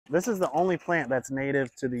This is the only plant that's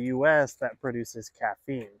native to the US that produces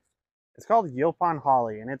caffeine. It's called Yaupon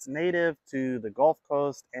holly, and it's native to the Gulf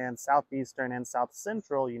Coast and southeastern and south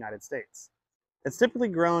central United States. It's typically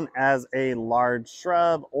grown as a large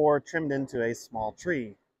shrub or trimmed into a small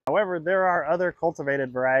tree. However, there are other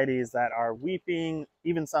cultivated varieties that are weeping,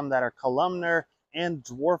 even some that are columnar, and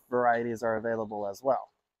dwarf varieties are available as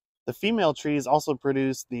well. The female trees also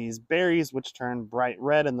produce these berries which turn bright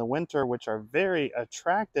red in the winter, which are very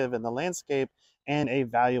attractive in the landscape and a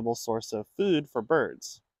valuable source of food for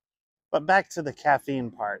birds. But back to the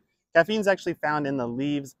caffeine part. Caffeine is actually found in the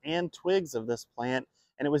leaves and twigs of this plant,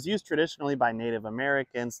 and it was used traditionally by Native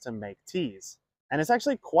Americans to make teas. And it's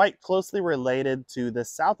actually quite closely related to the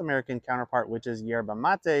South American counterpart, which is yerba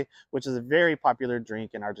mate, which is a very popular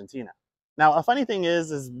drink in Argentina. Now, a funny thing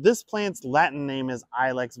is this plant's Latin name is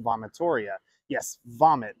Ilex vomitoria. Yes,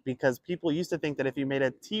 vomit, because people used to think that if you made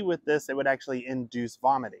a tea with this, it would actually induce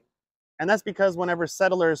vomiting. And that's because whenever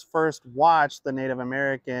settlers first watched the Native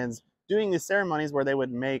Americans doing these ceremonies where they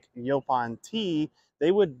would make Yaupon tea,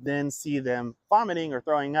 they would then see them vomiting or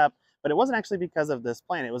throwing up, but it wasn't actually because of this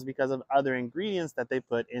plant. It was because of other ingredients that they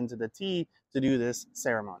put into the tea to do this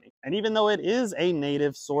ceremony. And even though it is a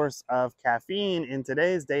native source of caffeine in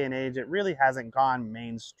today's day and age, it really hasn't gone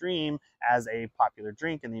mainstream as a popular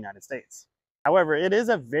drink in the United States. However, it is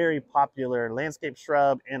a very popular landscape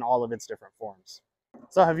shrub in all of its different forms.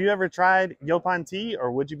 So have you ever tried Yaupon tea,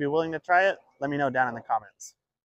 or would you be willing to try it? Let me know down in the comments.